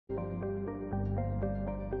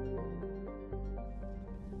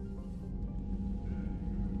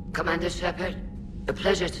Commander Shepard, a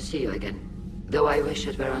pleasure to see you again. Though I wish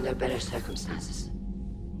it were under better circumstances.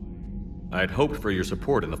 I had hoped for your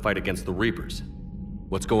support in the fight against the Reapers.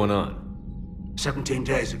 What's going on? 17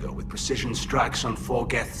 days ago, with precision strikes on 4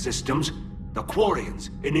 Geth systems, the Quarians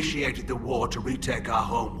initiated the war to retake our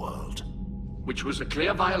homeworld. Which was a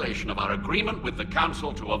clear violation of our agreement with the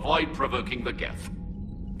Council to avoid provoking the Geth.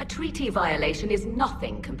 A treaty violation is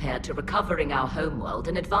nothing compared to recovering our homeworld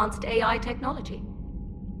and advanced AI technology.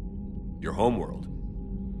 Your homeworld?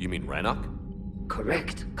 You mean Rannoch?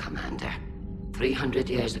 Correct, Commander. 300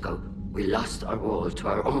 years ago, we lost our world to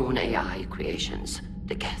our own AI creations,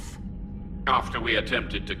 the Geth. After we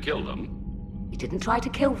attempted to kill them. We didn't try to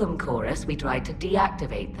kill them, Chorus. We tried to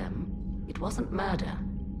deactivate them. It wasn't murder.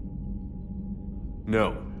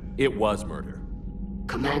 No, it was murder.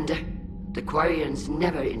 Commander, the Quarians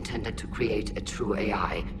never intended to create a true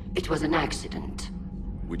AI. It was an accident.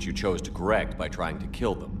 Which you chose to correct by trying to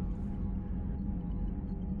kill them.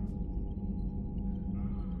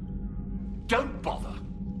 Don't bother.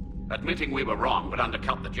 Admitting we were wrong would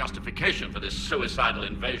undercut the justification for this suicidal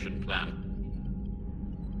invasion plan.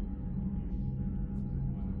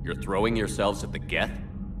 You're throwing yourselves at the Geth?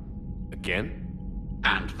 Again?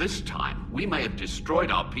 And this time, we may have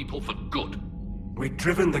destroyed our people for good. We'd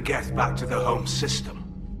driven the Geth back to the home system,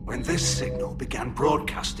 when this signal began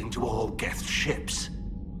broadcasting to all Geth ships.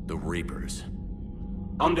 The Reapers.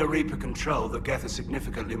 Under Reaper control, the Geth are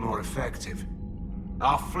significantly more effective.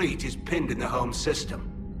 Our fleet is pinned in the home system.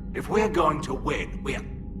 If we're going to win,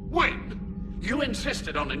 Win? You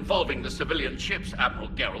insisted on involving the civilian ships, Admiral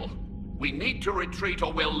Gerrel. We need to retreat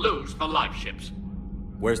or we'll lose the live ships.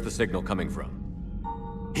 Where's the signal coming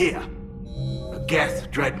from? Here. A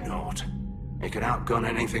Geth dreadnought. It can outgun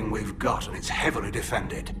anything we've got, and it's heavily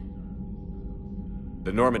defended.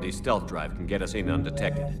 The Normandy stealth drive can get us in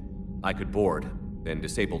undetected. I could board, then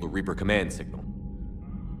disable the Reaper command signal.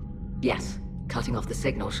 Yes. Cutting off the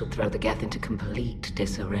signal should throw the Geth into complete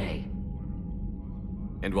disarray.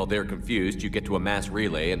 And while they're confused, you get to a mass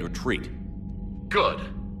relay and retreat. Good.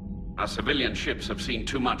 Our civilian ships have seen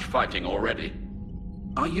too much fighting already.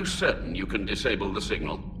 Are you certain you can disable the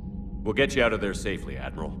signal? We'll get you out of there safely,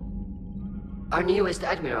 Admiral. Our newest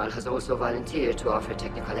Admiral has also volunteered to offer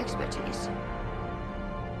technical expertise.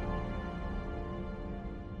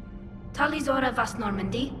 Talizora Vast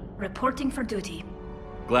Normandy, reporting for duty.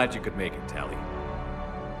 Glad you could make it, Tally.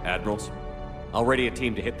 Admirals, I'll ready a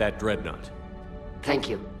team to hit that dreadnought. Thank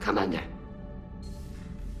you, Commander.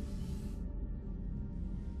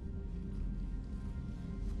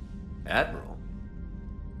 Admiral?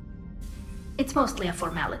 It's mostly a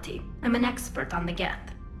formality. I'm an expert on the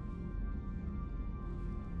Geth.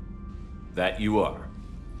 That you are.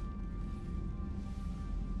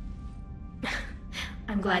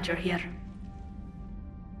 I'm glad you're here.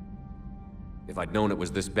 If I'd known it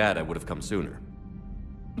was this bad, I would have come sooner.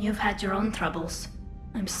 You've had your own troubles.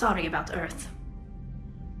 I'm sorry about Earth.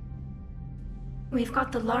 We've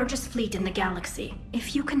got the largest fleet in the galaxy.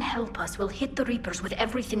 If you can help us, we'll hit the Reapers with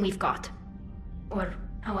everything we've got. Or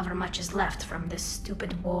however much is left from this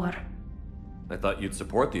stupid war. I thought you'd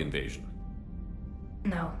support the invasion.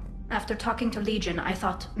 No. After talking to Legion, I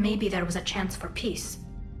thought maybe there was a chance for peace.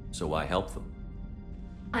 So I helped them.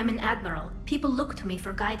 I'm an admiral. People look to me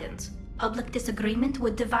for guidance. Public disagreement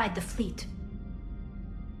would divide the fleet.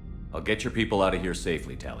 I'll get your people out of here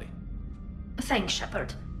safely, Tally. Thanks,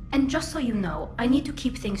 Shepard. And just so you know, I need to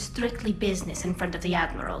keep things strictly business in front of the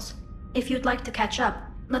admirals. If you'd like to catch up,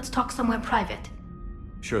 let's talk somewhere private.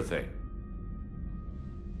 Sure thing.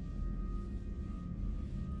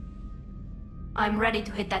 I'm ready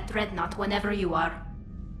to hit that dreadnought whenever you are.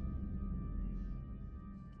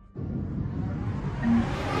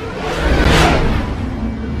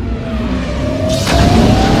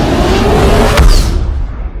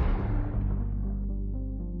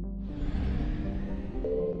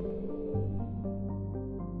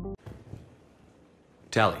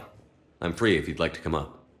 Tally, I'm free if you'd like to come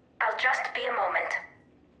up. I'll just be a moment.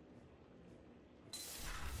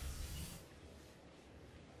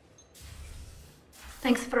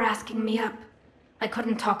 Thanks for asking me up. I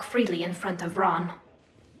couldn't talk freely in front of Ron.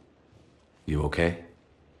 You okay?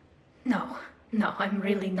 No, I'm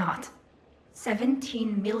really not.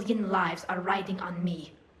 17 million lives are riding on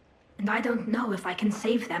me. And I don't know if I can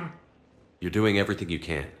save them. You're doing everything you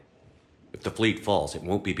can. If the fleet falls, it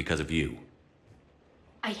won't be because of you.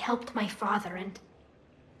 I helped my father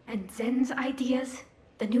and Zen's ideas,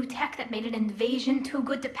 the new tech that made an invasion too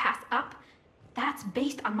good to pass up, that's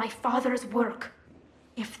based on my father's work.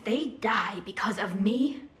 If they die because of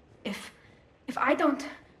me, If I don't...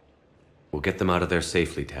 We'll get them out of there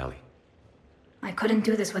safely, Tally. I couldn't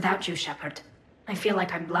do this without you, Shepard. I feel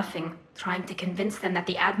like I'm bluffing, trying to convince them that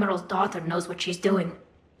the Admiral's daughter knows what she's doing.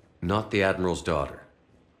 Not the Admiral's daughter.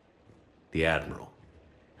 The Admiral.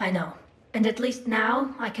 I know. And at least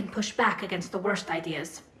now, I can push back against the worst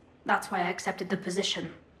ideas. That's why I accepted the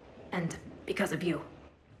position. And because of you.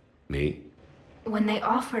 Me? When they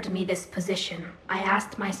offered me this position, I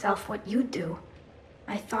asked myself what you'd do.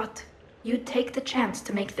 I thought you'd take the chance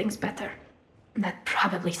to make things better. That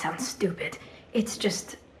probably sounds stupid. It's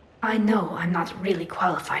just, I know I'm not really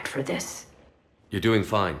qualified for this. You're doing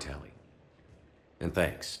fine, Tally. And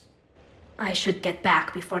thanks. I should get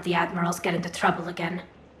back before the Admirals get into trouble again.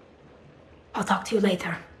 I'll talk to you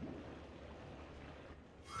later.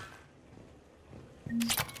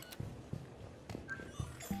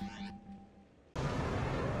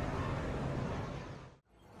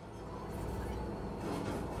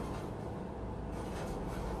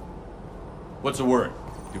 What's the word?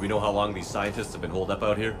 Do we know how long these scientists have been holed up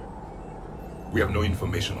out here? We have no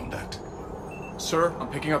information on that. Sir, I'm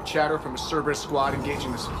picking up chatter from a Cerberus squad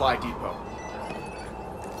engaging the supply depot.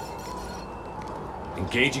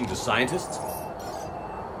 Engaging the scientists?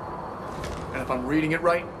 And if I'm reading it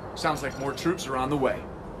right, sounds like more troops are on the way.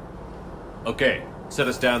 Okay, set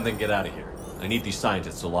us down, then get out of here. I need these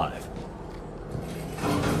scientists alive.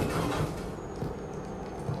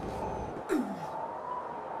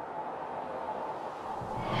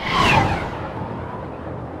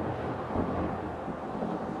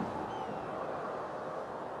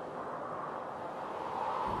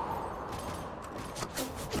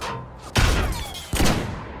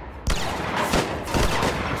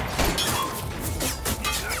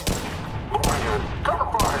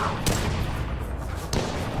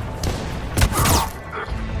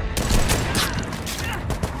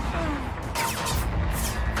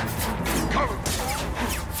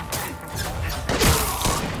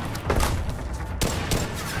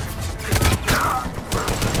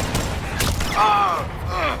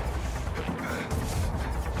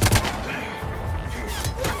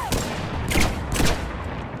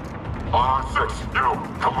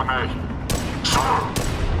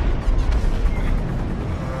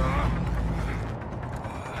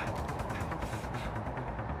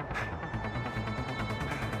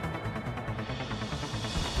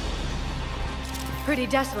 Pretty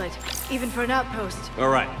desolate, even for an outpost. All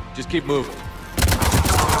right, just keep moving.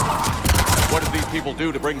 What did these people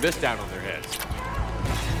do to bring this down on their heads?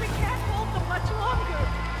 We can't hold them much longer.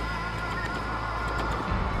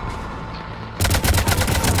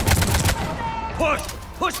 Push!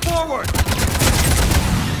 Push forward!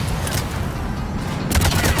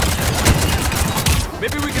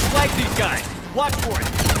 Maybe we can flank these guys. Watch for it.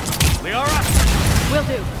 Liara? Will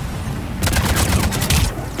do.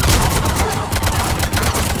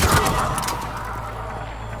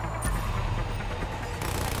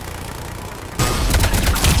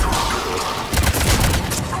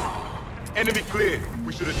 Enemy clear.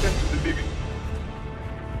 We should attempt to deliver.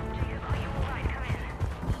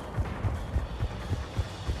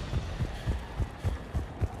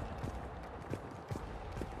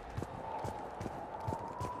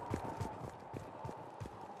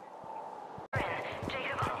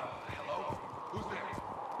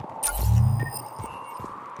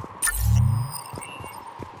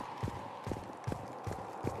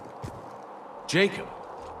 Jacob.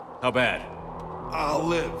 How bad? I'll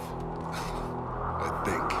live. I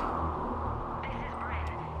think.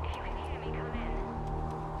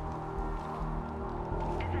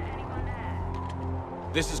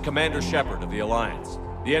 This is Commander Shepard of the Alliance.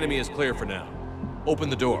 The enemy is clear for now. Open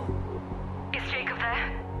the door. Is Jacob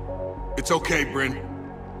there? It's okay, Bryn.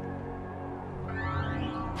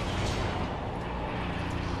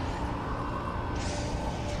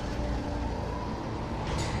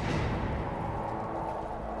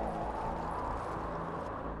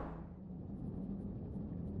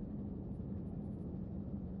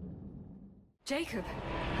 Jacob.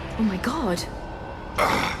 Oh my god.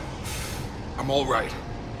 I'm all right.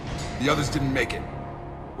 The others didn't make it.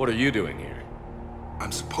 What are you doing here?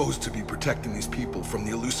 I'm supposed to be protecting these people from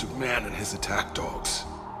the elusive man and his attack dogs.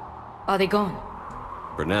 Are they gone?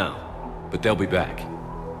 For now. But they'll be back.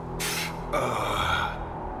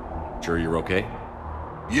 Sure you're okay?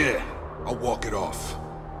 Yeah, I'll walk it off.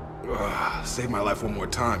 Save my life one more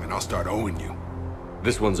time and I'll start owing you.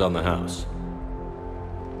 This one's on the house.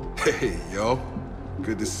 Hey, yo.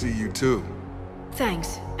 Good to see you too.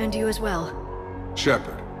 Thanks, and you as well.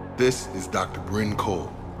 Shepard, this is Dr. Bryn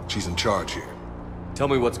Cole. She's in charge here. Tell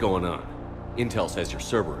me what's going on. Intel says you're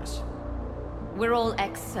Cerberus. We're all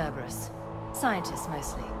ex-Cerberus. Scientists,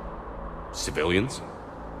 mostly. Civilians?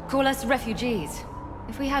 Call us refugees.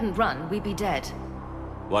 If we hadn't run, we'd be dead.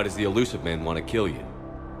 Why does the Elusive Man want to kill you?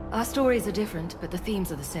 Our stories are different, but the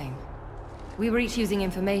themes are the same. We were each using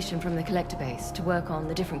information from the collector base to work on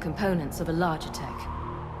the different components of a larger tech.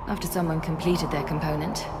 After someone completed their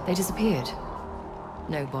component, they disappeared.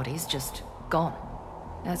 No bodies, just gone.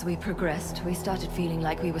 As we progressed, we started feeling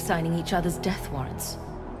like we were signing each other's death warrants.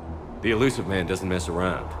 The Elusive Man doesn't mess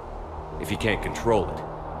around. If he can't control it,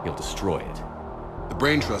 he'll destroy it. The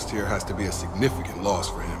brain trust here has to be a significant loss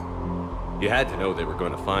for him. You had to know they were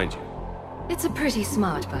going to find you. It's a pretty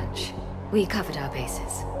smart bunch. We covered our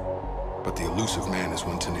bases. But the Elusive Man is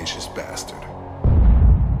one tenacious bastard.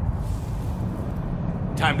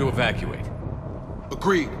 Time to evacuate.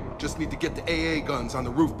 Agreed. Just need to get the AA guns on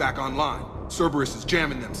the roof back online. Cerberus is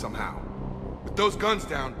jamming them somehow. With those guns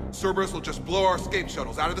down, Cerberus will just blow our escape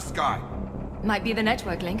shuttles out of the sky. Might be the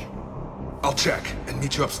network link. I'll check and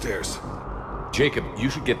meet you upstairs. Jacob, you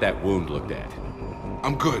should get that wound looked at.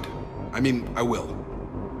 I'm good. I mean, I will.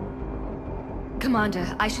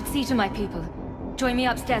 Commander, I should see to my people. Join me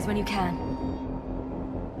upstairs when you can.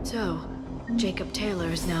 So, Jacob Taylor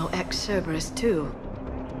is now ex-Cerberus too.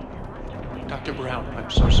 Dr. Brown, I'm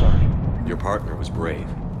so sorry. Your partner was brave.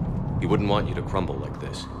 He wouldn't want you to crumble like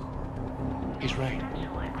this. He's right.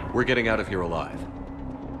 We're getting out of here alive.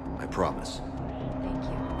 I promise. Thank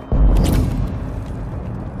you.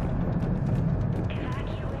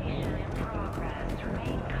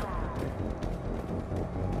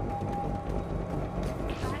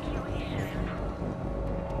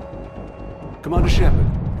 Commander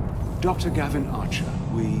Shepard, Dr. Gavin Archer,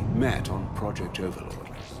 we met on Project Overlord.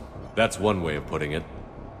 That's one way of putting it.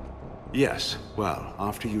 Yes, well,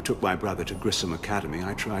 after you took my brother to Grissom Academy,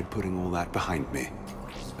 I tried putting all that behind me.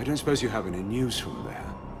 I don't suppose you have any news from there.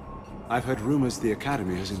 I've heard rumors the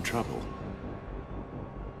Academy is in trouble.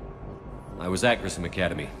 I was at Grissom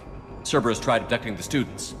Academy. Cerberus tried abducting the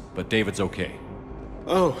students, but David's okay.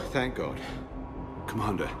 Oh, thank God.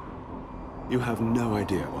 Commander, you have no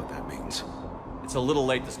idea what that means. It's a little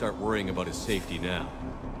late to start worrying about his safety now.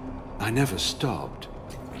 I never stopped.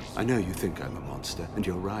 I know you think I'm a monster, and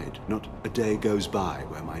you're right. Not a day goes by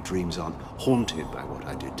where my dreams aren't haunted by what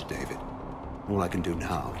I did to David. All I can do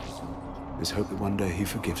now is hope that one day he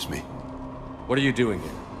forgives me. What are you doing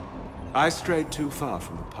here? I strayed too far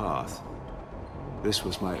from the path. This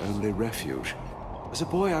was my only refuge. As a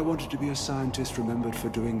boy, I wanted to be a scientist remembered for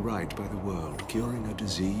doing right by the world, curing a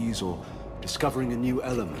disease or discovering a new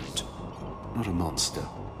element. Not a monster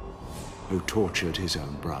who tortured his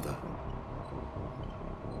own brother.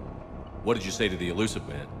 What did you say to the Elusive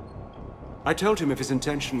Man? I told him if his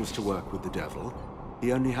intention was to work with the devil,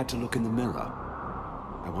 he only had to look in the mirror.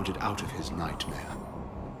 I wanted out of his nightmare.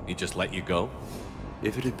 He just let you go?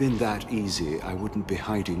 If it had been that easy, I wouldn't be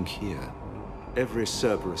hiding here. Every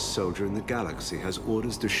Cerberus soldier in the galaxy has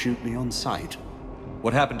orders to shoot me on sight.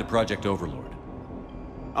 What happened to Project Overlord?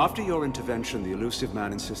 After your intervention, the Elusive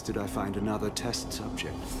Man insisted I find another test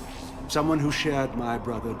subject. Someone who shared my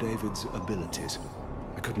brother David's abilities.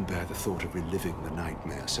 I couldn't bear the thought of reliving the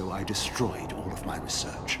nightmare, so I destroyed all of my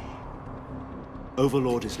research.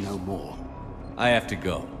 Overlord is no more. I have to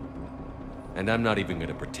go. And I'm not even going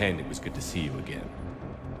to pretend it was good to see you again.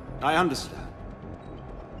 I understand.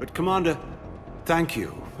 But Commander, thank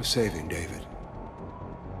you for saving David.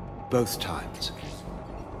 Both times.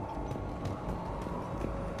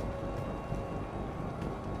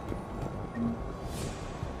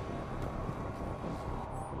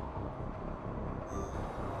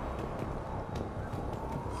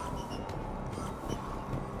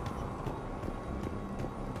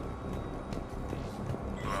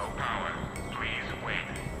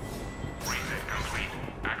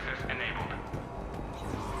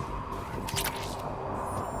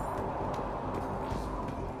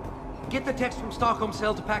 Get the techs from Stockholm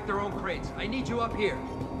Cell to pack their own crates. I need you up here.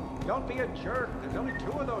 Don't be a jerk. There's only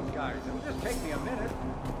 2 of those guys. It'll just take me a minute.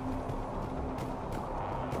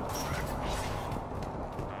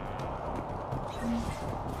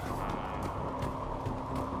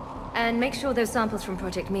 And make sure those samples from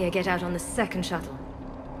Project Mia get out on the second shuttle.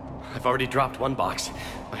 I've already dropped one box.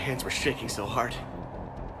 My hands were shaking so hard.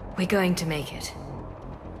 We're going to make it.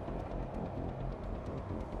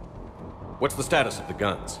 What's the status of the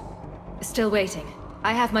guns? Still waiting.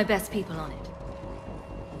 I have my best people on it.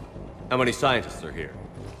 How many scientists are here?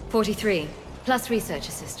 43, plus research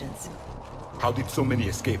assistants. How did so many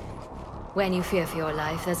escape? When you fear for your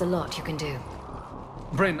life, there's a lot you can do.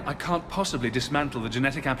 Bryn, I can't possibly dismantle the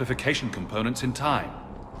genetic amplification components in time.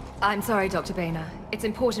 I'm sorry, Dr. Boehner. It's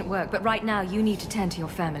important work, but right now you need to tend to your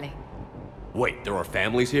family. Wait, there are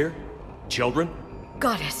families here? Children?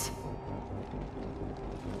 Goddess.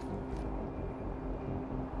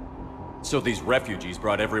 So these refugees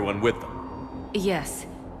brought everyone with them? Yes.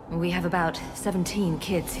 We have about 17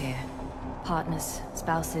 kids here. Partners,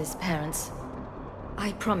 spouses, parents.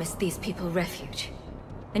 I promised these people refuge.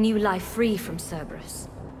 A new life free from Cerberus.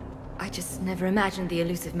 I just never imagined the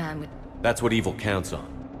elusive man would... That's what evil counts on.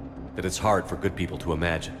 That it's hard for good people to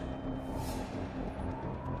imagine.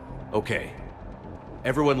 Okay.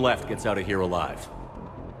 Everyone left gets out of here alive.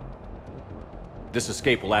 This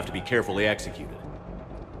escape will have to be carefully executed.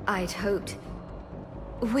 I'd hoped.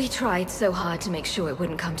 We tried so hard to make sure it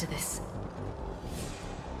wouldn't come to this.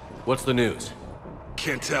 What's the news?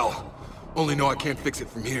 Can't tell. Only know I can't fix it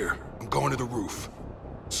from here. I'm going to the roof.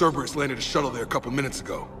 Cerberus landed a shuttle there a couple minutes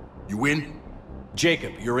ago. You win?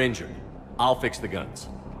 Jacob, you're injured. I'll fix the guns.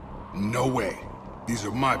 No way. These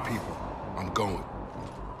are my people. I'm going.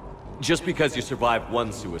 Just because you survived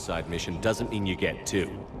one suicide mission doesn't mean you get two.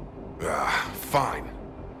 Fine.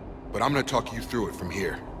 But I'm gonna talk you through it from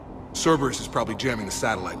here. Cerberus is probably jamming the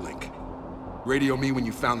satellite link. Radio me when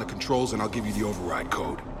you found the controls and I'll give you the override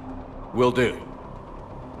code. Will do.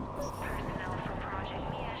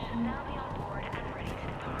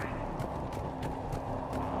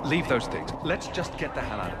 Leave those things. Let's just get the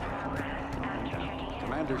hell out of here.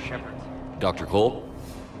 Commander Shepard. Dr. Cole?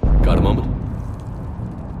 Got a moment?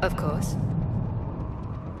 Of course.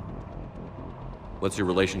 What's your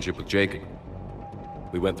relationship with Jacob?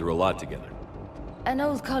 We went through a lot together. An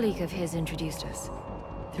old colleague of his introduced us.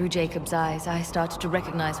 Through Jacob's eyes, I started to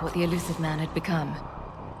recognize what the elusive man had become.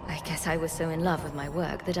 I guess I was so in love with my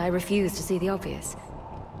work that I refused to see the obvious.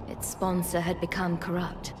 Its sponsor had become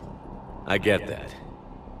corrupt. I get that.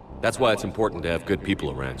 That's why it's important to have good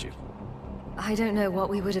people around you. I don't know what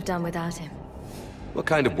we would have done without him. What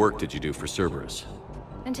kind of work did you do for Cerberus?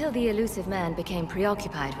 Until the elusive man became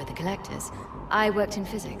preoccupied with the Collectors, I worked in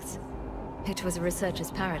physics. It was a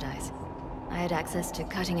researcher's paradise. I had access to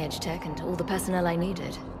cutting-edge tech and all the personnel I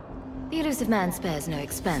needed. The elusive man spares no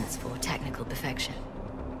expense for technical perfection.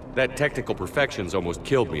 That technical perfection's almost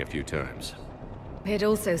killed me a few times. It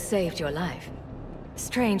also saved your life.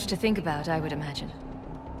 Strange to think about, I would imagine.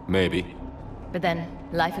 Maybe. But then,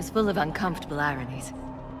 life is full of uncomfortable ironies.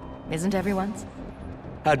 Isn't everyone's?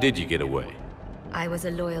 How did you get away? I was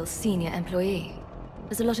a loyal senior employee.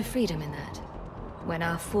 There's a lot of freedom in that. When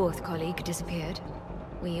our fourth colleague disappeared,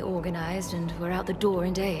 we organized and were out the door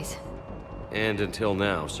in days. And until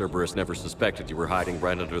now, Cerberus never suspected you were hiding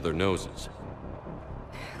right under their noses.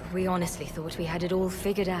 We honestly thought we had it all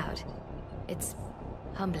figured out. It's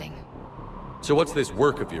humbling. So what's this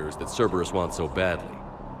work of yours that Cerberus wants so badly?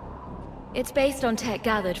 It's based on tech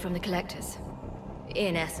gathered from the Collectors.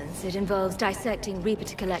 In essence, it involves dissecting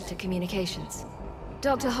Reaper-to-Collector communications.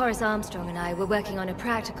 Dr. Horace Armstrong and I were working on a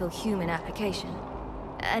practical human application.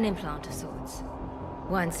 An implant of sorts.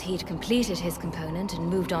 Once he'd completed his component and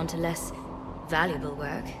moved on to less valuable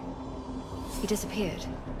work, he disappeared.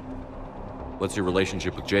 What's your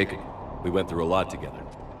relationship with Jacob? We went through a lot together.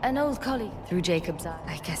 An old colleague. Through Jacob's eye.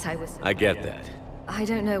 I guess I was... I get that. I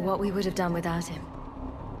don't know what we would have done without him.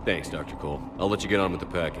 Thanks, Dr. Cole. I'll let you get on with the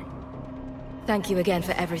packing. Thank you again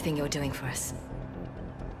for everything you're doing for us.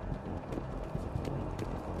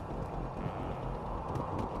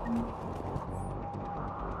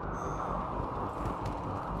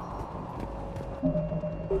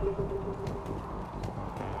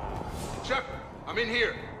 Shepard, I'm in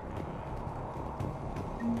here.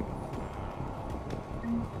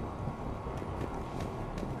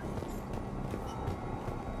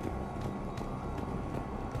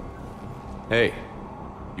 Hey,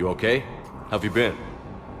 you okay? How've you been?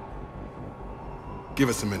 Give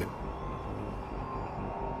us a minute.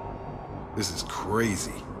 This is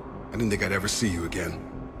crazy. I didn't think I'd ever see you again.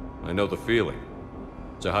 I know the feeling.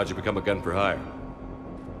 So how'd you become a gun for hire?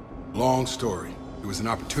 Long story. It was an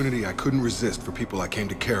opportunity I couldn't resist for people I came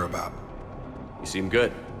to care about. You seem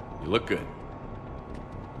good. You look good.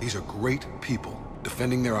 These are great people,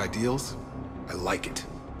 defending their ideals. I like it.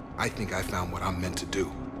 I think I found what I'm meant to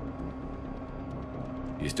do.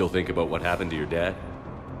 You still think about what happened to your dad?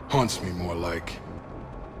 Haunts me more like.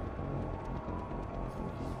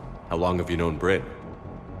 How long have you known Britt?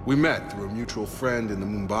 We met through a mutual friend in the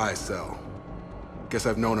Mumbai cell. Guess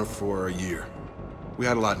I've known her for a year. We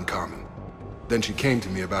had a lot in common. Then she came to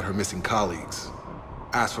me about her missing colleagues.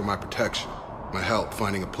 Asked for my protection, my help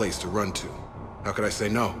finding a place to run to. How could I say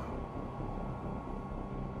no?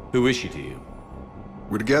 Who is she to you?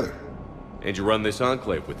 We're together. And you run this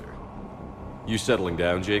enclave with her? You settling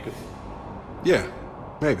down, Jacob? Yeah,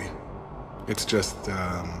 maybe. It's just,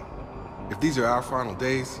 if these are our final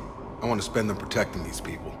days, I want to spend them protecting these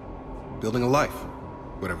people. Building a life.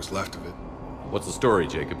 Whatever's left of it. What's the story,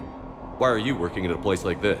 Jacob? Why are you working at a place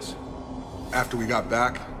like this? After we got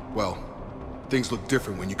back, well, things look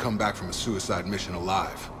different when you come back from a suicide mission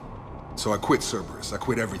alive. So I quit Cerberus, I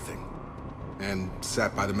quit everything. And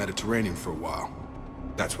sat by the Mediterranean for a while.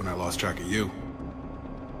 That's when I lost track of you.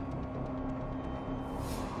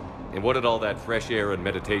 And what did all that fresh air and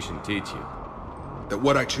meditation teach you? That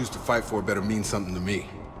what I choose to fight for better mean something to me.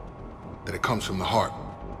 That it comes from the heart.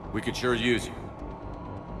 We could sure use you.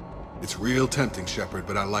 It's real tempting, Shepard,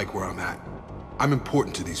 but I like where I'm at. I'm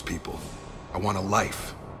important to these people. I want a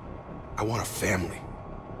life. I want a family.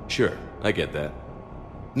 Sure, I get that.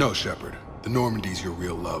 No, Shepard. The Normandy's your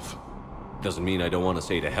real love. Doesn't mean I don't want to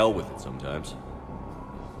say to hell with it sometimes.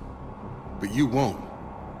 But you won't.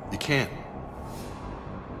 You can't.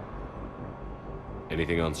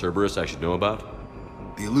 Anything on Cerberus I should know about?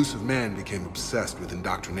 The elusive man became obsessed with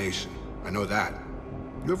indoctrination. I know that.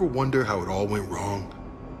 You ever wonder how it all went wrong?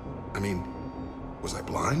 I mean, was I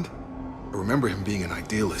blind? I remember him being an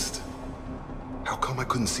idealist. How come I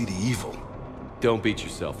couldn't see the evil? Don't beat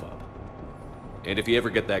yourself up. And if you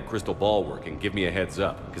ever get that crystal ball working, give me a heads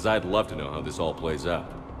up, because I'd love to know how this all plays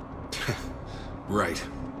out. Right.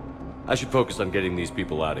 I should focus on getting these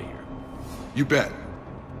people out of here. You bet.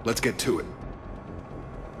 Let's get to it.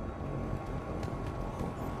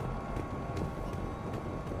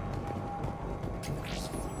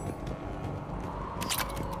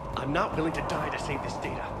 I'm not willing to die to save this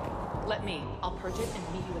data. Let me. I'll purge it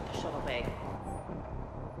and meet you at the shuttle bay.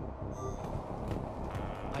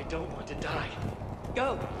 I don't want to die.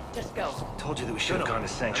 Go. Just go. Told you that we should have gone to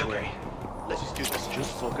Sanctuary. Okay. Let's just do this.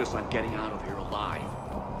 Just focus on getting out of here alive.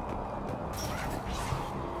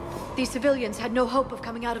 These civilians had no hope of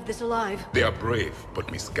coming out of this alive. They are brave, but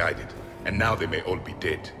misguided. And now they may all be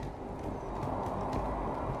dead.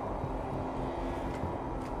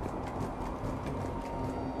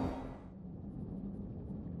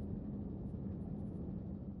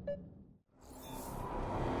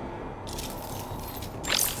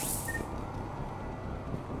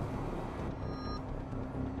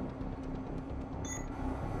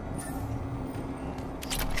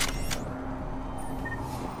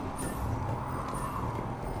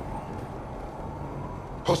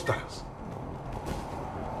 Hostiles.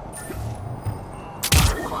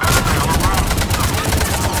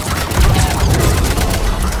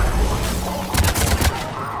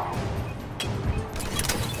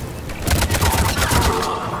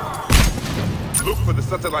 Look for the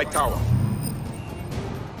satellite tower.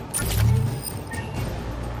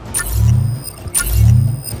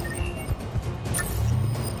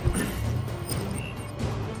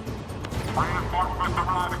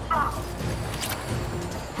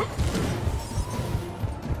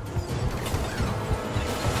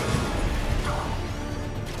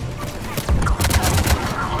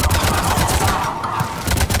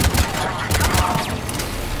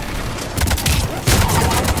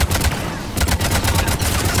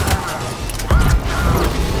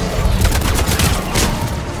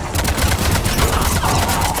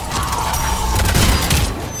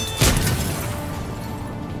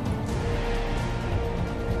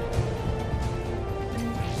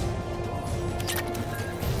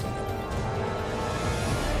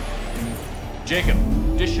 Jacob,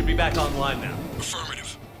 dish should be back online now.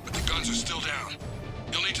 Affirmative, but the guns are still down.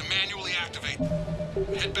 You'll need to manually activate.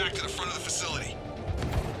 Head back to the front of the facility.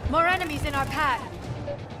 More enemies in our path.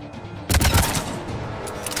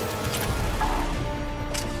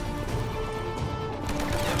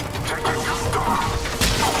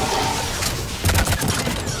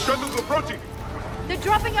 Shuttles approaching! They're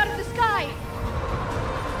dropping out of the sky!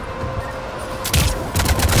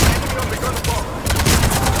 Enemy on the gun above!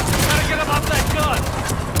 Gotta get him off that gun!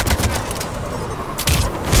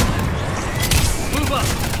 Move up!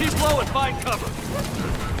 Keep low and find cover!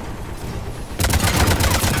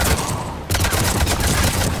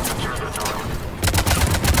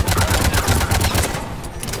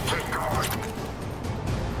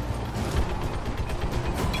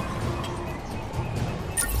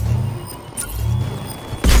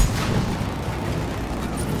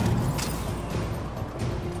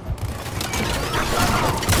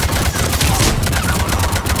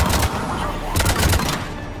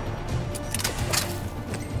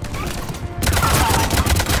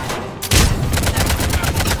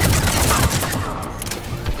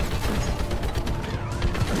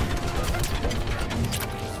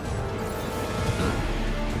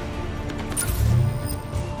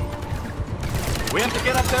 We have to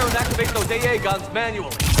get up there and activate those AA guns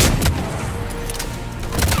manually.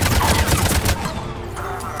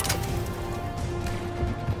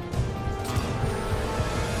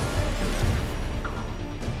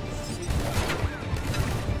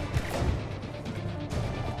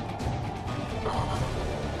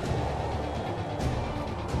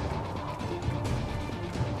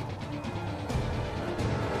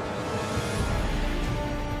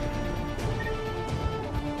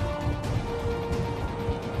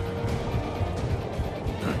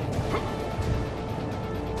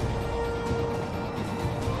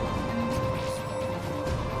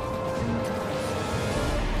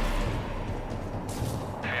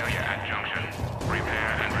 junction.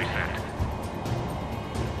 Repair and reset.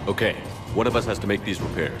 Okay, one of us has to make these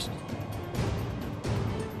repairs.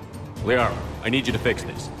 Liara, I need you to fix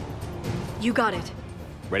this. You got it.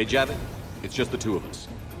 Ready, Javid? It's just the two of us.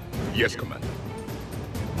 Yes, Commander.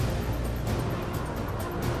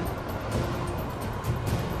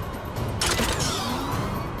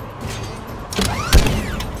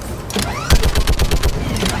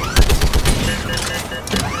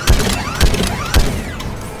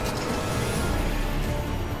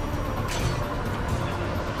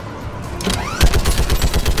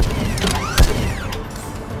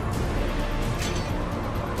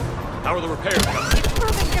 How are the repairs coming? It's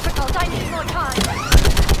proving difficult. I need more time.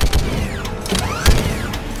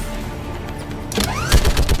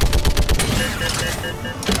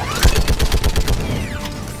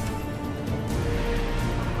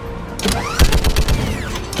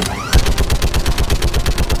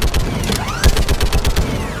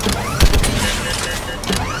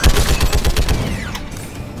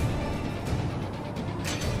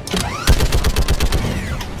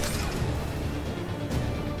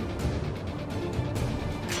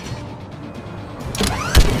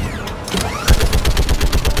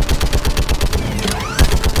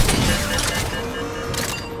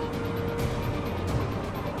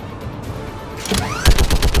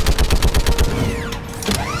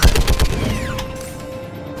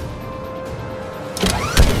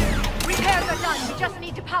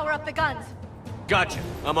 Power up the guns. Gotcha.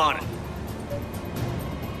 I'm on it.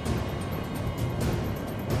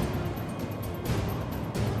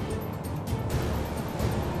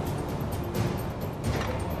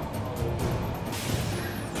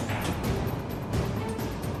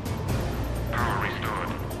 Power restored.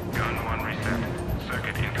 Gun 1 reset.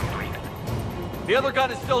 Circuit incomplete. The other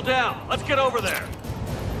gun is still down. Let's get over there.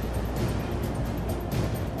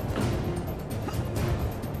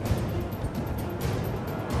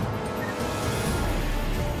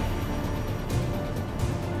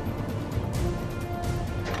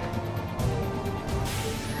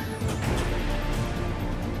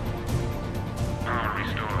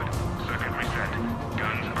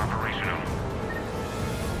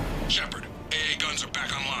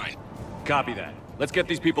 Copy that. Let's get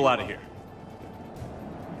these people out of here.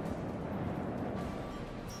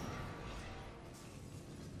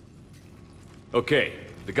 Okay,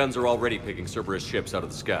 the guns are already picking Cerberus ships out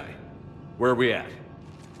of the sky. Where are we at?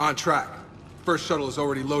 On track. First shuttle is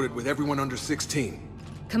already loaded with everyone under 16.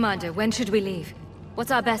 Commander, when should we leave?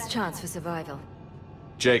 What's our best chance for survival?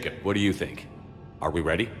 Jacob, what do you think? Are we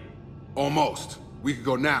ready? Almost. We could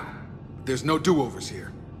go now. But there's no do-overs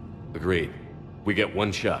here. Agreed. We get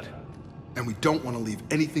one shot. And we don't want to leave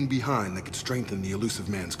anything behind that could strengthen the elusive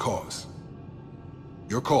man's cause.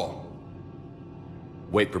 Your call.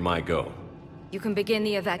 Wait for my go. You can begin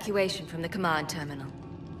the evacuation from the command terminal.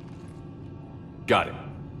 Got it.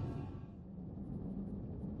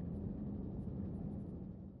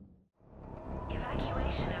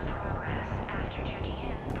 Evacuation in progress. After checking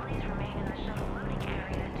in, please remain in the shuttle loading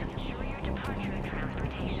area to ensure your departure and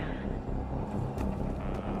transportation.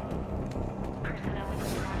 Personnel from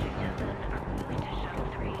Project Open are moved to Shuttle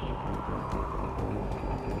 3.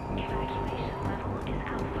 Evacuation level is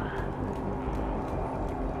Alpha.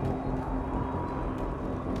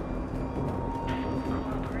 Full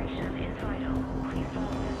cooperation is vital. Please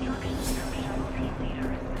follow instructions from Shuttle team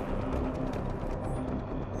leaders.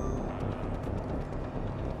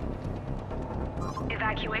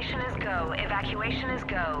 Evacuation is go. Evacuation is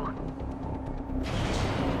go.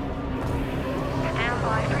 Stand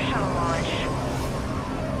by for shuttle launch.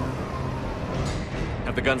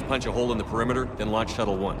 Have the guns punch a hole in the perimeter, then launch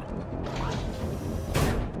Shuttle 1.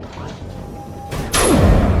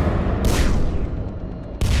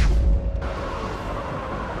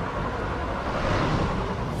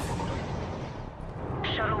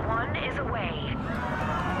 Shuttle 1 is away.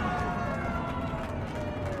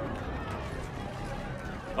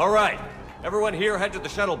 All right. Everyone here head to the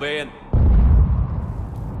shuttle bay and...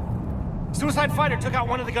 Suicide fighter took out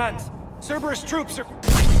one of the guns. Cerberus troops are...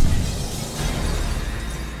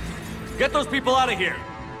 Get those people out of here!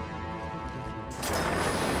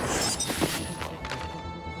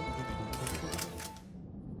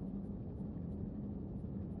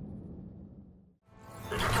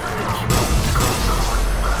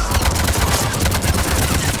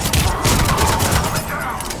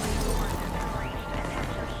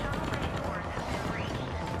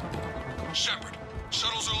 Shepard,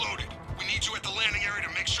 shuttles are loaded. We need you at the landing area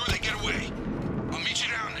to make sure they get away. I'll meet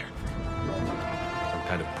you down there. Some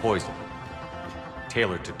kind of poison.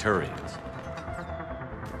 Tailored to Turians.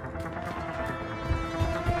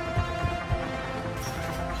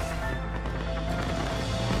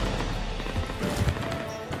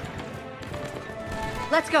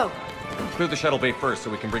 Let's go. Clear the shuttle bay first so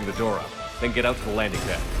we can bring the door up. Then get out to the landing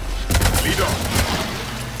pad. Lead on.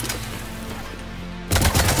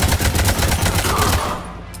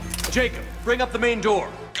 Jacob, bring up the main door.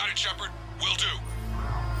 Got it, Shepard. Will do.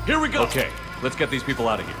 Here we go. Okay, let's get these people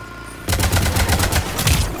out of here.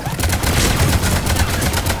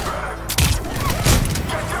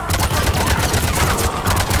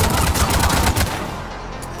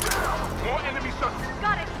 More enemy suspects.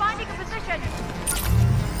 Got it. Finding a position.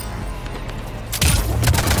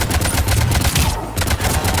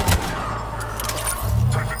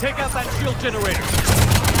 Take out that shield generator.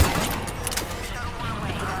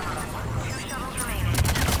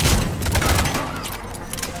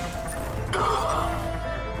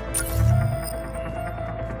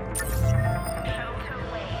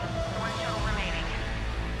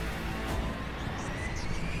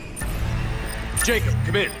 Jacob,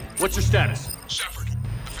 come in. What's your status? Shepard,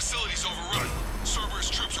 the facility's overrun. Cerberus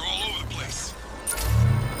troops are all over the place.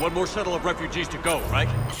 One more shuttle of refugees to go, right?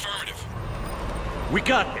 Affirmative. We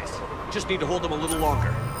got this. Just need to hold them a little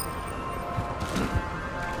longer.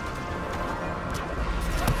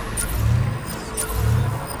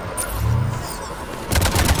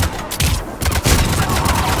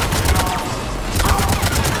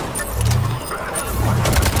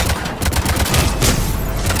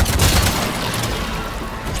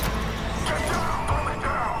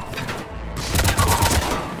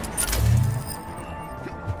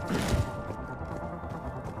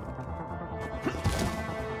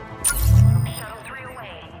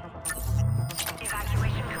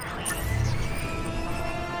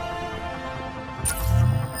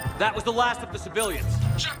 That was the last of the civilians.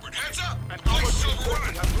 Shepard, heads up! The place is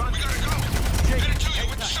overrun. We gotta go. Headed to you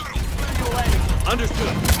with the shuttle.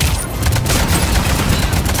 Understood.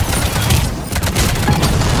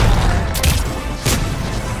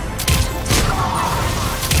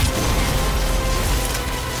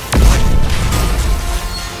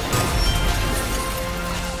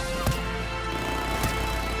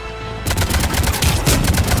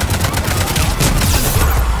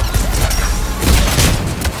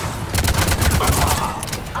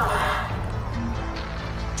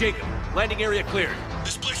 Jacob, landing area cleared.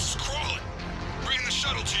 This place is crawling. Bringing the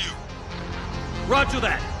shuttle to you. Roger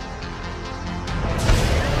that.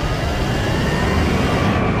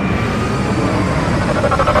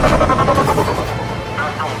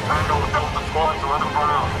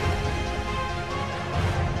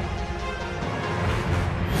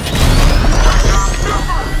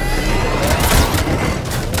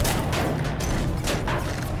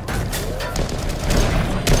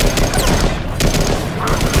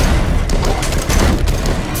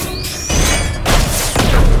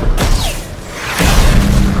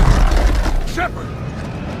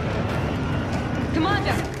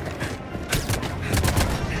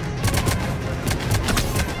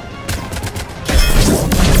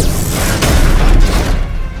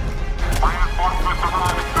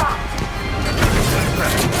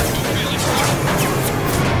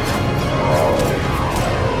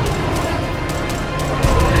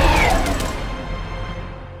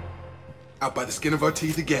 Out by the skin of our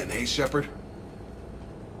teeth again, eh, Shepard?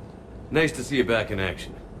 Nice to see you back in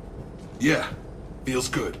action. Yeah, feels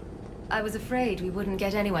good. I was afraid we wouldn't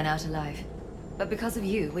get anyone out alive. But because of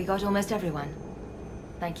you, we got almost everyone.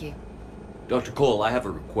 Thank you. Dr. Cole, I have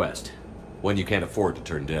a request. One you can't afford to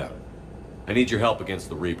turn down. I need your help against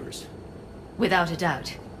the Reapers. Without a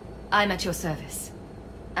doubt. I'm at your service.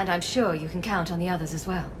 And I'm sure you can count on the others as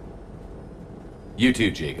well. You too,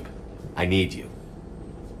 Jacob. I need you.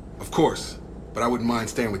 Of course, but I wouldn't mind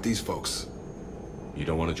staying with these folks. You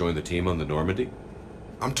don't want to join the team on the Normandy?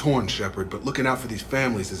 I'm torn, Shepard, but looking out for these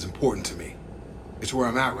families is important to me. It's where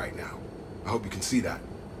I'm at right now. I hope you can see that.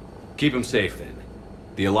 Keep them safe, then.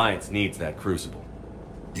 The Alliance needs that crucible.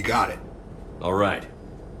 You got it. All right.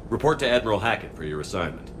 Report to Admiral Hackett for your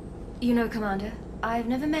assignment. You know, Commander, I've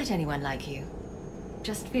never met anyone like you.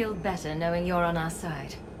 Just feel better knowing you're on our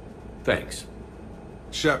side. Thanks.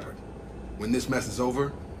 Shepard, when this mess is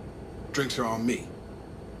over, drinks are on me.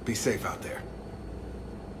 Be safe out there.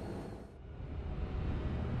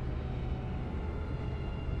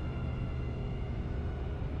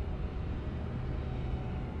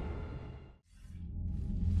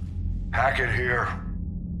 Hackett here.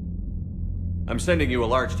 I'm sending you a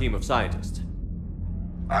large team of scientists.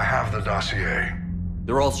 I have the dossier.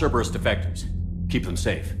 They're all Cerberus defectors. Keep them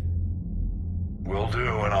safe. Will do,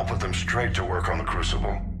 and I'll put them straight to work on the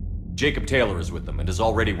Crucible. Jacob Taylor is with them and is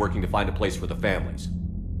already working to find a place for the families.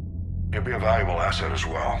 He'll be a valuable asset as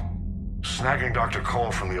well. Snagging Dr.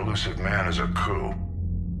 Cole from the elusive man is a coup.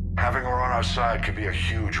 Having her on our side could be a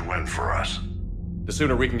huge win for us. The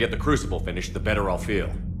sooner we can get the Crucible finished, the better I'll feel.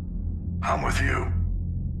 I'm with you.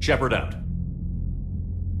 Shepard out.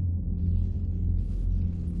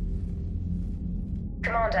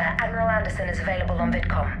 Commander, Admiral Anderson is available on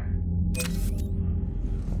VidCom.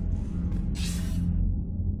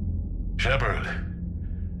 Shepard.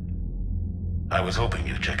 I was hoping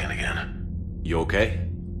you'd check in again. You okay?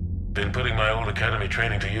 Been putting my old Academy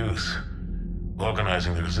training to use.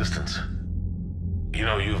 Organizing the Resistance. You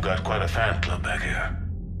know, you've got quite a fan club back here.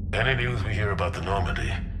 Any news we hear about the Normandy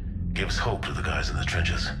gives hope to the guys in the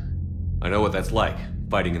trenches. I know what that's like,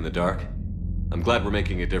 fighting in the dark. I'm glad we're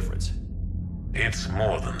making a difference. It's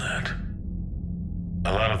more than that.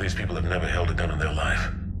 A lot of these people have never held a gun in their life.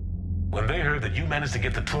 When they heard that you managed to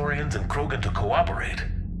get the Turians and Krogan to cooperate,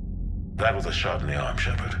 that was a shot in the arm,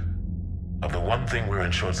 Shepard. Of the one thing we're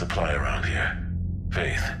in short supply around here,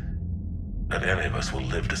 faith. That any of us will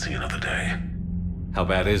live to see another day. How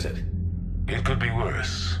bad is it? It could be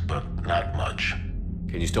worse, but not much.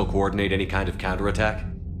 Can you still coordinate any kind of counterattack?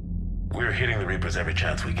 We're hitting the Reapers every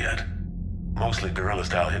chance we get. Mostly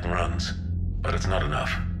guerrilla-style hit-and-runs, but it's not enough.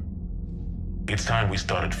 It's time we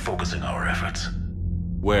started focusing our efforts.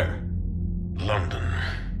 Where? London.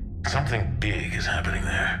 Something big is happening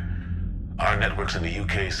there. Our networks in the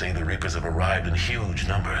UK say the Reapers have arrived in huge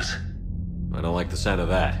numbers. I don't like the sound of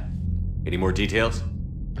that. Any more details?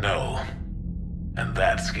 No. And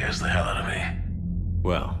that scares the hell out of me.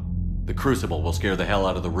 Well, the Crucible will scare the hell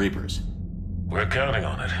out of the Reapers. We're counting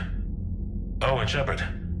on it. Oh, and Shepard,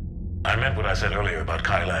 I meant what I said earlier about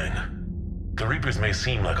Kai Lang. The Reapers may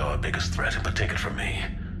seem like our biggest threat, but take it from me.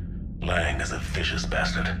 Lang is a vicious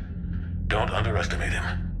bastard. Don't underestimate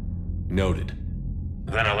him. Noted.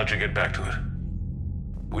 Then I'll let you get back to it.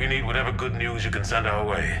 We need whatever good news you can send our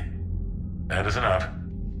way. Anderson out.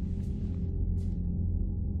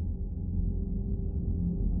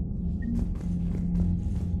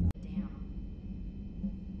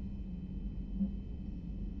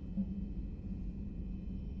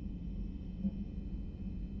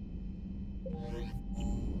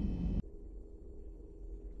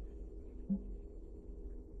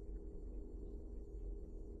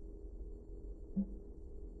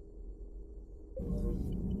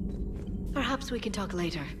 Perhaps we can talk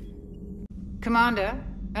later. Commander,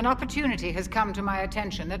 an opportunity has come to my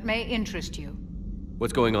attention that may interest you.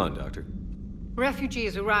 What's going on, Doctor?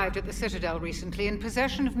 Refugees arrived at the Citadel recently in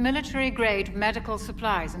possession of military-grade medical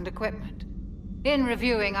supplies and equipment. In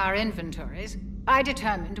reviewing our inventories, I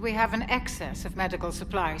determined we have an excess of medical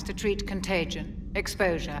supplies to treat contagion,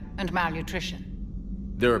 exposure, and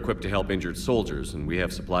malnutrition. They're equipped to help injured soldiers, and we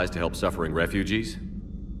have supplies to help suffering refugees?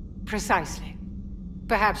 Precisely.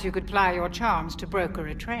 Perhaps you could ply your charms to broker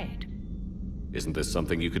a trade. Isn't this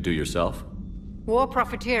something you could do yourself? War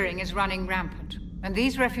profiteering is running rampant, and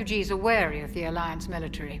these refugees are wary of the Alliance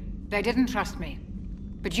military. They didn't trust me.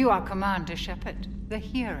 But you are Commander Shepard, the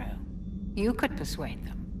hero. You could persuade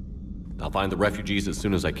them. I'll find the refugees as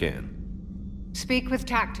soon as I can. Speak with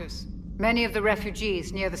Tactus. Many of the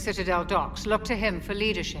refugees near the Citadel docks look to him for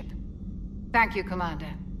leadership. Thank you,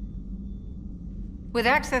 Commander. With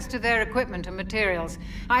access to their equipment and materials,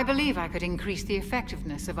 I believe I could increase the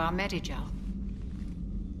effectiveness of our Medigel.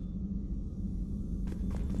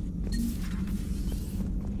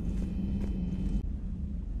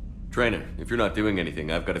 Trainer, if you're not doing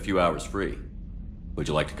anything, I've got a few hours free. Would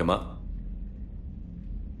you like to come up?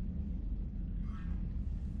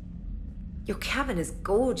 Your cabin is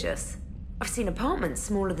gorgeous. I've seen apartments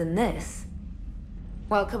smaller than this.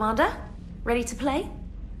 Well, Commander, ready to play?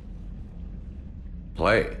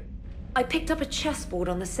 Play? I picked up a chessboard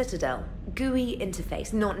on the Citadel. GUI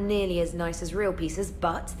interface, not nearly as nice as real pieces,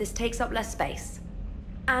 but this takes up less space.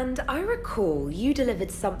 And I recall you delivered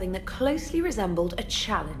something that closely resembled a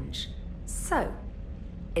challenge. So,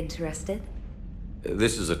 interested?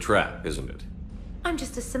 This is a trap, isn't it? I'm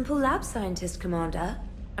just a simple lab scientist, Commander.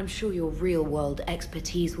 I'm sure your real-world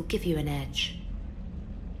expertise will give you an edge.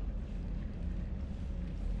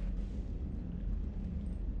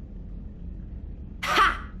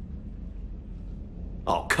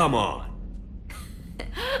 Oh, come on!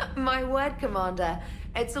 My word, Commander.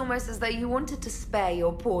 It's almost as though you wanted to spare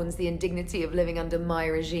your pawns the indignity of living under my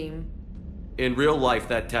regime. In real life,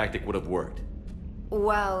 that tactic would have worked.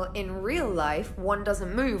 Well, in real life, one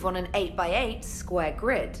doesn't move on an 8x8 square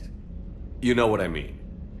grid. You know what I mean.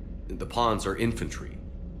 The pawns are infantry.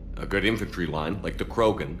 A good infantry line, like the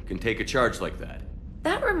Krogan, can take a charge like that.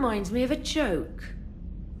 That reminds me of a joke.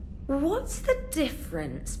 What's the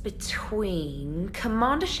difference between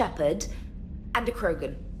Commander Shepard and a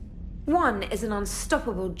Krogan? One is an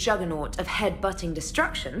unstoppable juggernaut of head-butting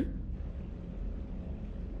destruction.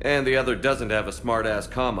 And the other doesn't have a smart-ass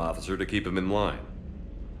comm officer to keep him in line.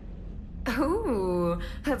 Ooh,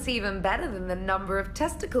 that's even better than the number of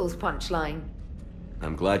testicles punchline.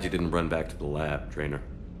 I'm glad you didn't run back to the lab, Trainer.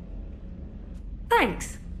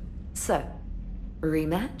 Thanks. So,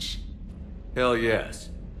 rematch? Hell yes.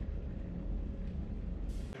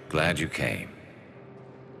 Glad you came.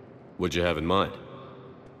 What'd you have in mind?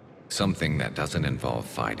 Something that doesn't involve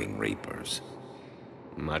fighting Reapers.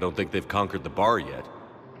 I don't think they've conquered the bar yet.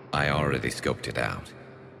 I already scoped it out.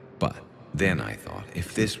 But then I thought,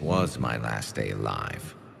 if this was my last day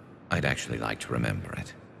alive, I'd actually like to remember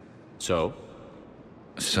it. So?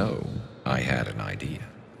 So, I had an idea.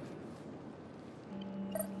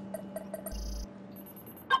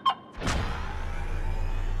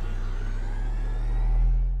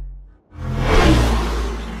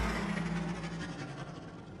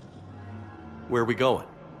 Where are we going?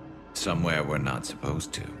 Somewhere we're not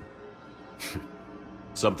supposed to.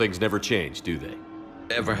 Some things never change, do they?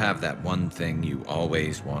 Ever have that one thing you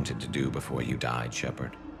always wanted to do before you died,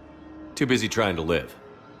 Shepard? Too busy trying to live.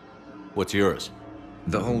 What's yours?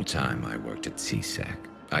 The whole time I worked at CSEC,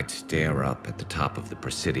 I'd stare up at the top of the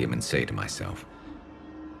Presidium and say to myself,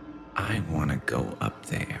 I want to go up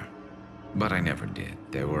there. But I never did.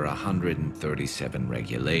 There were 137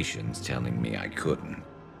 regulations telling me I couldn't.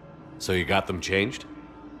 So you got them changed?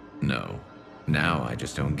 No. Now I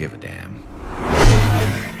just don't give a damn.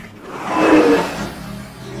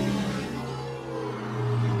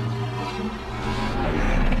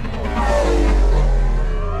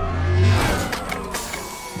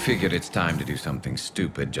 Figured it's time to do something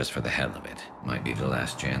stupid just for the hell of it. Might be the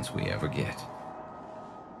last chance we ever get.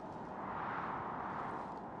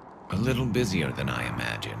 A little busier than I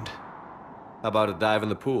imagined. How about a dive in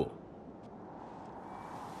the pool?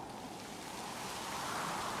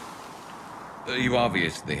 You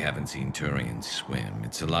obviously haven't seen Turians swim.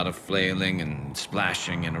 It's a lot of flailing and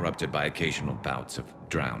splashing, interrupted by occasional bouts of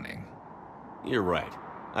drowning. You're right.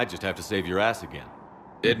 I just have to save your ass again.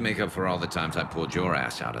 It'd make up for all the times I pulled your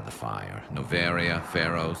ass out of the fire. Noveria,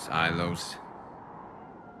 Pharos, Ilos.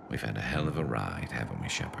 We've had a hell of a ride, haven't we,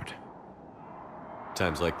 Shepard?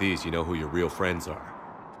 Times like these, you know who your real friends are.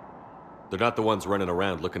 They're not the ones running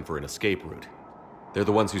around looking for an escape route. They're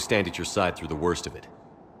the ones who stand at your side through the worst of it.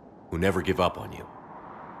 Who never give up on you.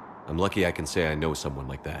 I'm lucky I can say I know someone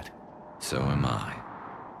like that. So am I.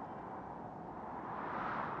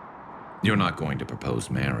 You're not going to propose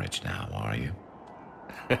marriage now, are you?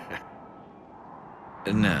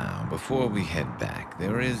 Now, before we head back,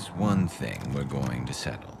 there is one thing we're going to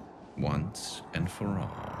settle. Once and for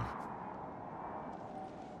all.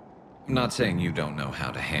 I'm not saying you don't know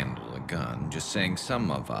how to handle a gun, just saying some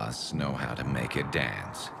of us know how to make it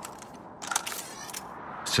dance.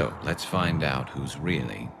 So, let's find out who's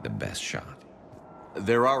really the best shot.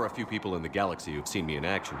 There are a few people in the galaxy who've seen me in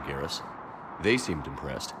action, Garrus. They seemed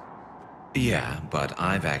impressed. Yeah, but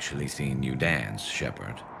I've actually seen you dance,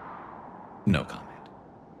 Shepard. No comment.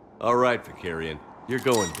 All right, Vicarian. You're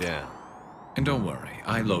going down. And don't worry,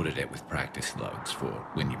 I loaded it with practice slugs for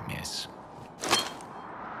when you miss.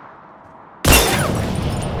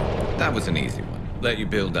 That was an easy one. Let you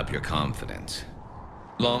build up your confidence.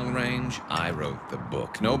 Long range, I wrote the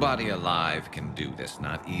book. Nobody alive can do this,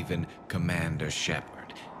 not even Commander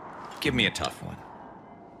Shepard. Give me a tough one.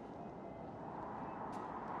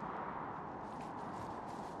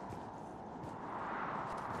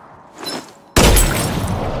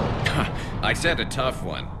 I said a tough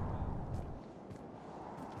one.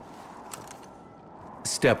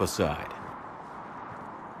 Step aside.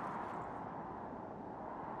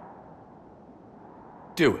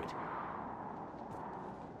 Do it.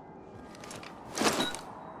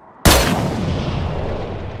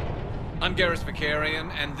 I'm Garrus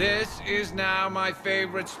Vicarian, and this is now my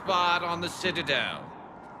favorite spot on the Citadel.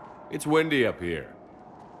 It's windy up here.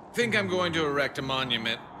 Think I'm going to erect a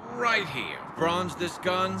monument right here. Bronze this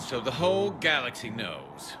gun so the whole galaxy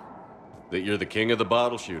knows. That you're the king of the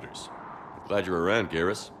bottle shooters. Glad you're around,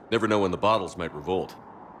 Garrus. Never know when the bottles might revolt.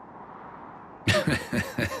 You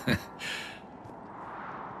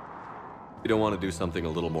don't want to do something a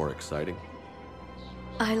little more exciting?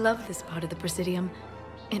 I love this part of the Presidium.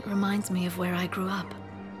 It reminds me of where I grew up.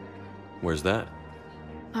 Where's that?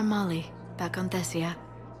 Armali, back on Thessia.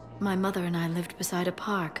 My mother and I lived beside a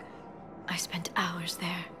park. I spent hours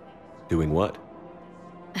there. Doing what?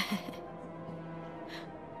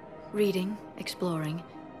 Reading, exploring,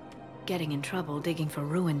 getting in trouble digging for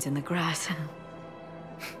ruins in the grass.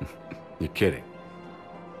 You're kidding.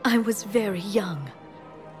 I was very young.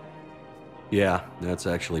 Yeah, that's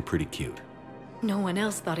actually pretty cute. No one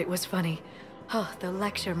else thought it was funny. Oh, the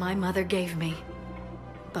lecture my mother gave me.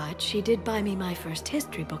 But she did buy me my first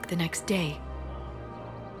history book the next day.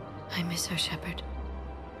 I miss her, Shepard.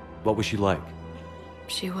 What was she like?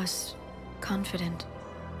 She was confident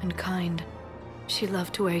and kind. She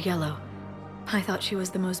loved to wear yellow. I thought she was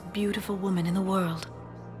the most beautiful woman in the world.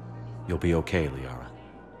 You'll be okay, Liara.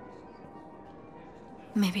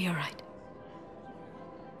 Maybe you're right.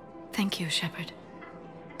 Thank you, Shepard.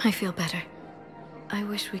 I feel better. I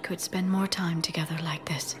wish we could spend more time together like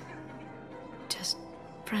this. Just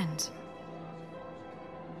friends.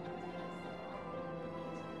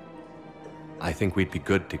 I think we'd be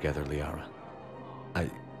good together, Liara.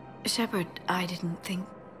 Shepard, I didn't think...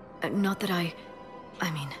 not that I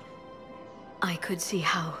mean... I could see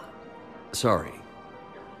how... Sorry.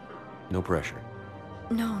 No pressure.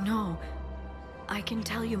 No. I can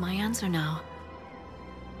tell you my answer now.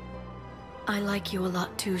 I like you a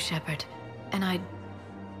lot too, Shepard. And I'd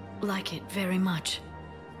like it very much.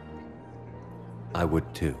 I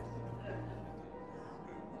would too.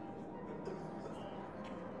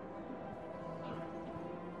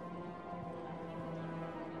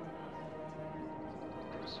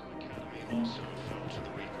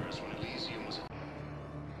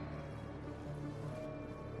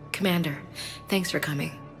 Commander, thanks for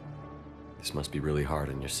coming. This must be really hard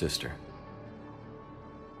on your sister.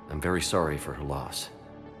 I'm very sorry for her loss.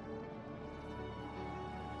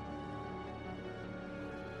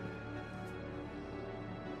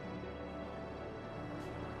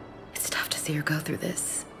 It's tough to see her go through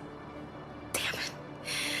this. Damn it.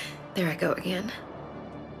 There I go again.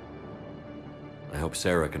 I hope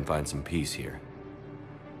Sarah can find some peace here.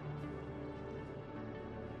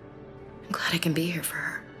 I'm glad I can be here for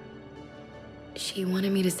her. She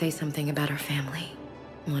wanted me to say something about her family.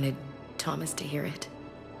 Wanted Thomas to hear it.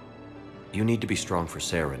 You need to be strong for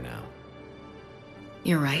Sarah now.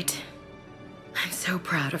 You're right. I'm so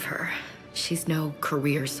proud of her. She's no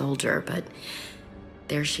career soldier, but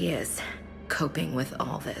there she is, coping with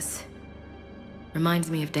all this. Reminds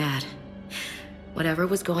me of Dad. Whatever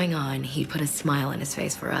was going on, he'd put a smile on his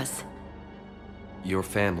face for us. Your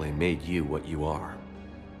family made you what you are.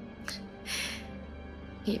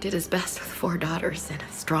 He did his best with 4 daughters and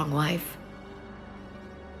a strong wife.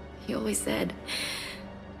 He always said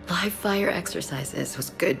live fire exercises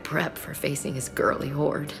was good prep for facing his girly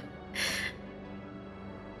horde.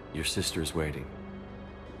 Your sister's waiting.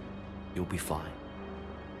 You'll be fine.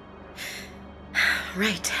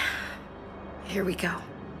 Right. Here we go.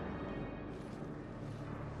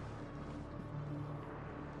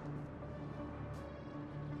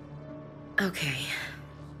 Okay.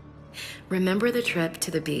 Remember the trip to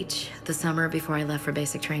the beach the summer before I left for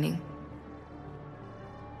basic training?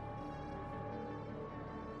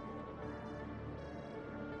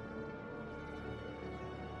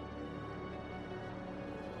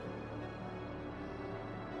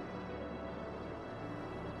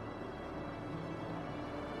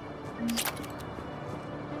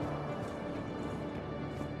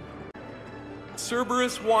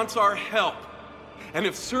 Cerberus wants our help. And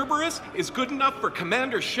if Cerberus is good enough for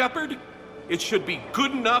Commander Shepard, it should be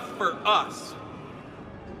good enough for us.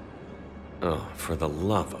 Oh, for the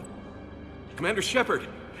love of... Commander Shepard,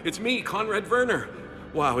 it's me, Conrad Werner.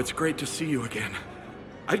 Wow, it's great to see you again.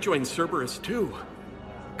 I joined Cerberus too.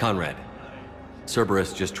 Conrad,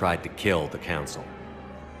 Cerberus just tried to kill the Council.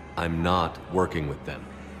 I'm not working with them.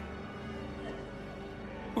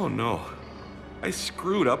 Oh no. I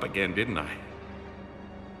screwed up again, didn't I?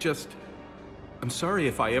 I'm sorry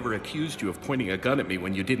if I ever accused you of pointing a gun at me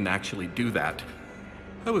when you didn't actually do that.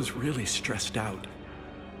 I was really stressed out.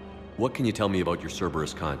 What can you tell me about your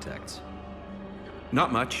Cerberus contacts?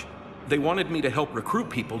 Not much. They wanted me to help recruit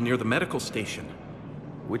people near the medical station.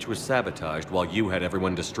 Which was sabotaged while you had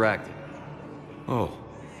everyone distracted. Oh,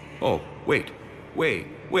 wait.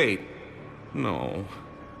 No.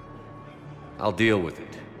 I'll deal with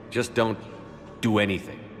it. Just don't do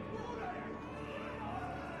anything.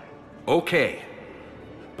 Okay.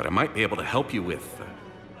 But I might be able to help you with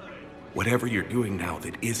whatever you're doing now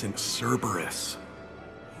that isn't Cerberus.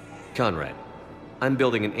 Conrad, I'm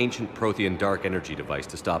building an ancient Prothean dark energy device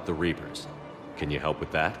to stop the Reapers. Can you help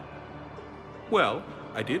with that? Well,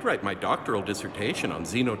 I did write my doctoral dissertation on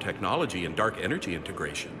xenotechnology and dark energy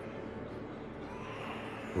integration.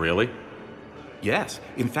 Really? Yes.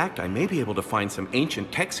 In fact, I may be able to find some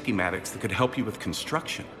ancient tech schematics that could help you with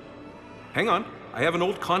construction. Hang on, I have an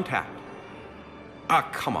old contact. Ah,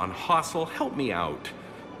 come on, Hossel, help me out.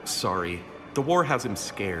 Sorry, the war has him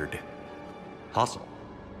scared. Hossel?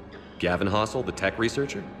 Gavin Hossel, the tech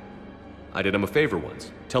researcher? I did him a favor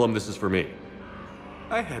once. Tell him this is for me.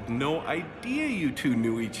 I had no idea you two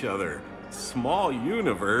knew each other. Small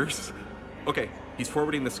universe. Okay, He's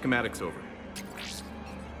forwarding the schematics over.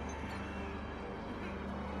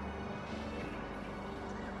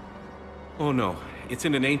 Oh no, it's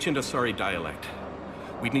in an ancient Asari dialect.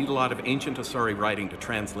 We'd need a lot of ancient Asari writing to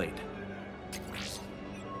translate.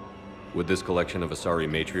 Would this collection of Asari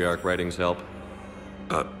matriarch writings help?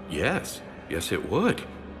 Yes. Yes, it would.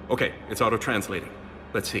 Okay, it's auto-translating.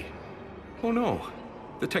 Let's see. Oh no,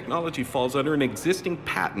 the technology falls under an existing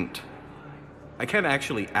patent. I can't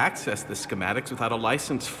actually access the schematics without a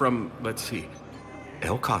license from, let's see,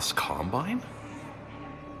 Elkos Combine?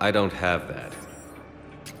 I don't have that.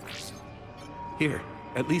 Here,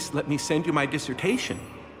 at least let me send you my dissertation.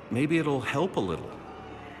 Maybe it'll help a little.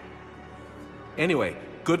 Anyway,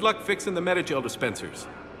 good luck fixing the metagel dispensers.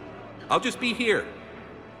 I'll just be here.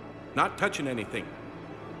 Not touching anything.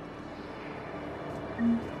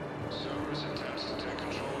 Cerberus attempts to take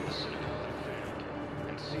control of the Citadel have failed,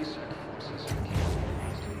 and CSEC forces are keeping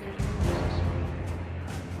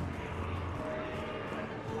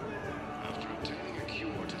After obtaining a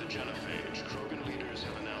cure to the genophage, Krogan leaders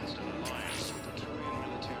have announced an alliance with the Turian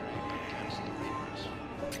military against the Reapers.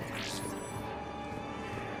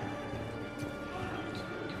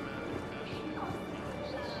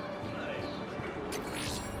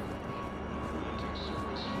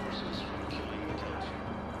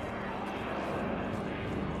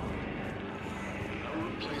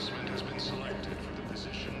 Replacement has been selected for the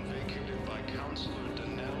position vacated by Counselor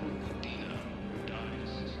Danelle Medina, who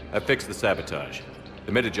died. I fixed the sabotage.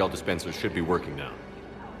 The metagel dispensers should be working now.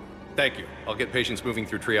 Thank you. I'll get patients moving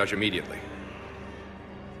through triage immediately.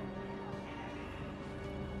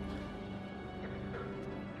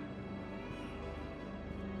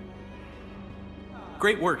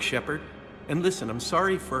 Great work, Shepard. And listen, I'm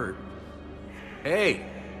sorry for... Hey,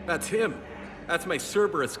 that's him. That's my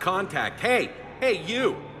Cerberus contact. Hey,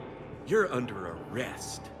 you! You're under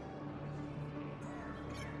arrest.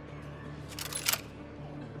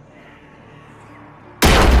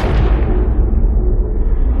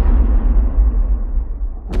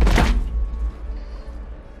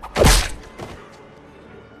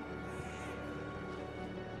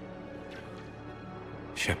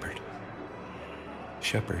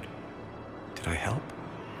 Shepard, did I help?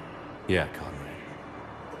 Yeah, Conrad.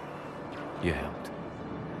 You helped.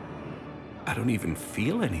 I don't even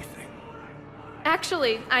feel anything.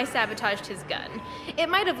 Actually, I sabotaged his gun. It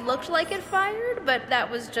might have looked like it fired, but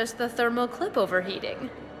that was just the thermal clip overheating.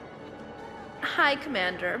 Hi,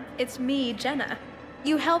 Commander. It's me, Jenna.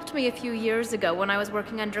 You helped me a few years ago when I was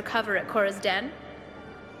working undercover at Cora's Den.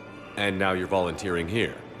 And now you're volunteering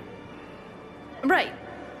here. Right.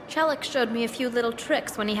 Chelik showed me a few little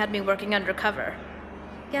tricks when he had me working undercover.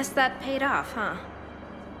 Guess that paid off, huh?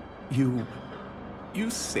 You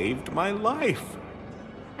saved my life.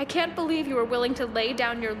 I can't believe you were willing to lay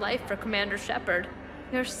down your life for Commander Shepard.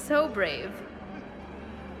 You're so brave.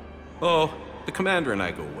 Oh, the Commander and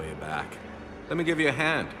I go way back. Let me give you a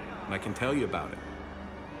hand, and I can tell you about it.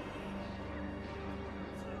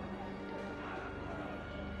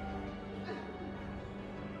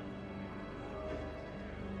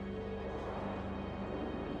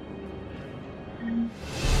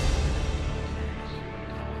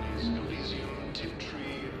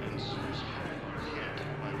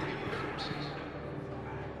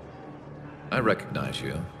 I recognize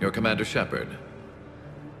you. You're Commander Shepard.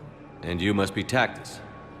 And you must be Tack.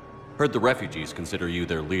 Heard the refugees consider you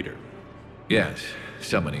their leader. Yes,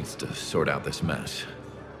 someone needs to sort out this mess.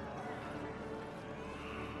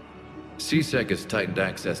 CSEC has tightened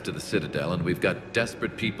access to the Citadel, and we've got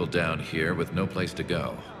desperate people down here with no place to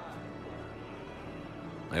go.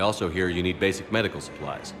 I also hear you need basic medical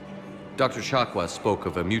supplies. Dr. Shakwa spoke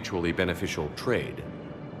of a mutually beneficial trade.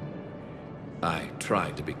 I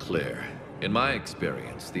tried to be clear. In my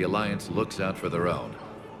experience, the Alliance looks out for their own.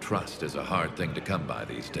 Trust is a hard thing to come by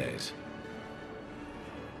these days.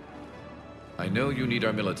 I know you need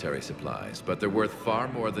our military supplies, but they're worth far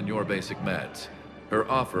more than your basic meds. Her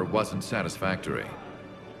offer wasn't satisfactory.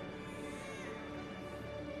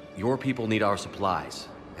 Your people need our supplies,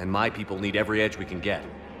 and my people need every edge we can get.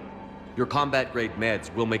 Your combat-grade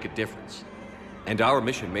meds will make a difference, and our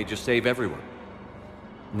mission may just save everyone.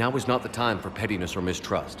 Now is not the time for pettiness or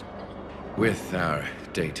mistrust. With our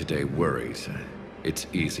day-to-day worries, it's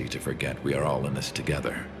easy to forget we are all in this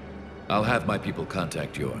together. I'll have my people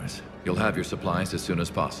contact yours. You'll have your supplies as soon as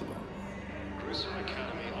possible. Grissom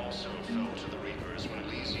Academy also fell to the Reapers when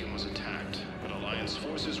Elysium was attacked, but Alliance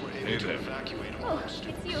forces were able to evacuate all their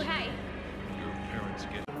students. It's you, hey.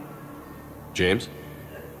 James?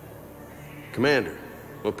 Commander,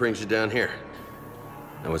 what brings you down here?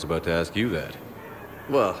 I was about to ask you that.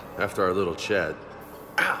 Well, after our little chat...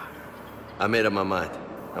 I made up my mind.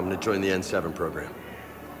 I'm gonna join the N7 program.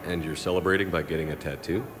 And you're celebrating by getting a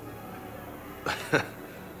tattoo?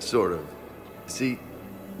 Sort of. See,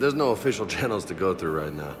 there's no official channels to go through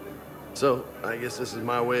right now. So, I guess this is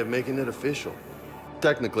my way of making it official.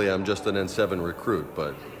 Technically, I'm just an N7 recruit,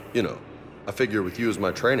 but, you know, I figure with you as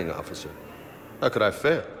my training officer, how could I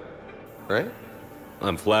fail? Right?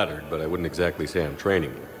 I'm flattered, but I wouldn't exactly say I'm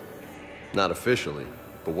training you. Not officially,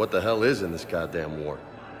 but what the hell is in this goddamn war?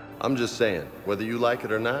 I'm just saying, whether you like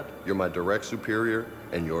it or not, you're my direct superior,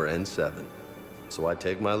 and you're N7. So I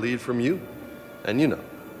take my lead from you. And you know,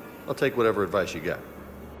 I'll take whatever advice you got.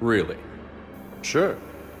 Really? Sure.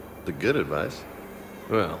 The good advice.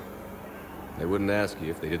 Well, they wouldn't ask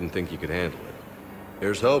you if they didn't think you could handle it.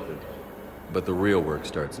 Here's hoping. But the real work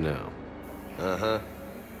starts now. Uh-huh.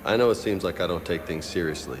 I know it seems like I don't take things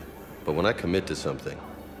seriously, but when I commit to something,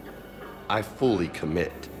 I fully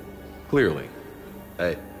commit. Clearly.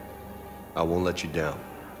 Hey, I won't let you down.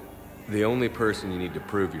 The only person you need to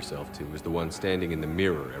prove yourself to is the one standing in the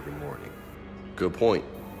mirror every morning. Good point.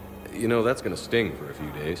 You know, that's gonna sting for a few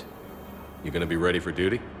days. You gonna be ready for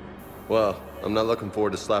duty? Well, I'm not looking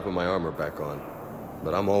forward to slapping my armor back on,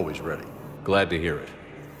 but I'm always ready. Glad to hear it.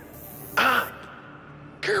 Ah!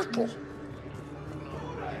 Careful!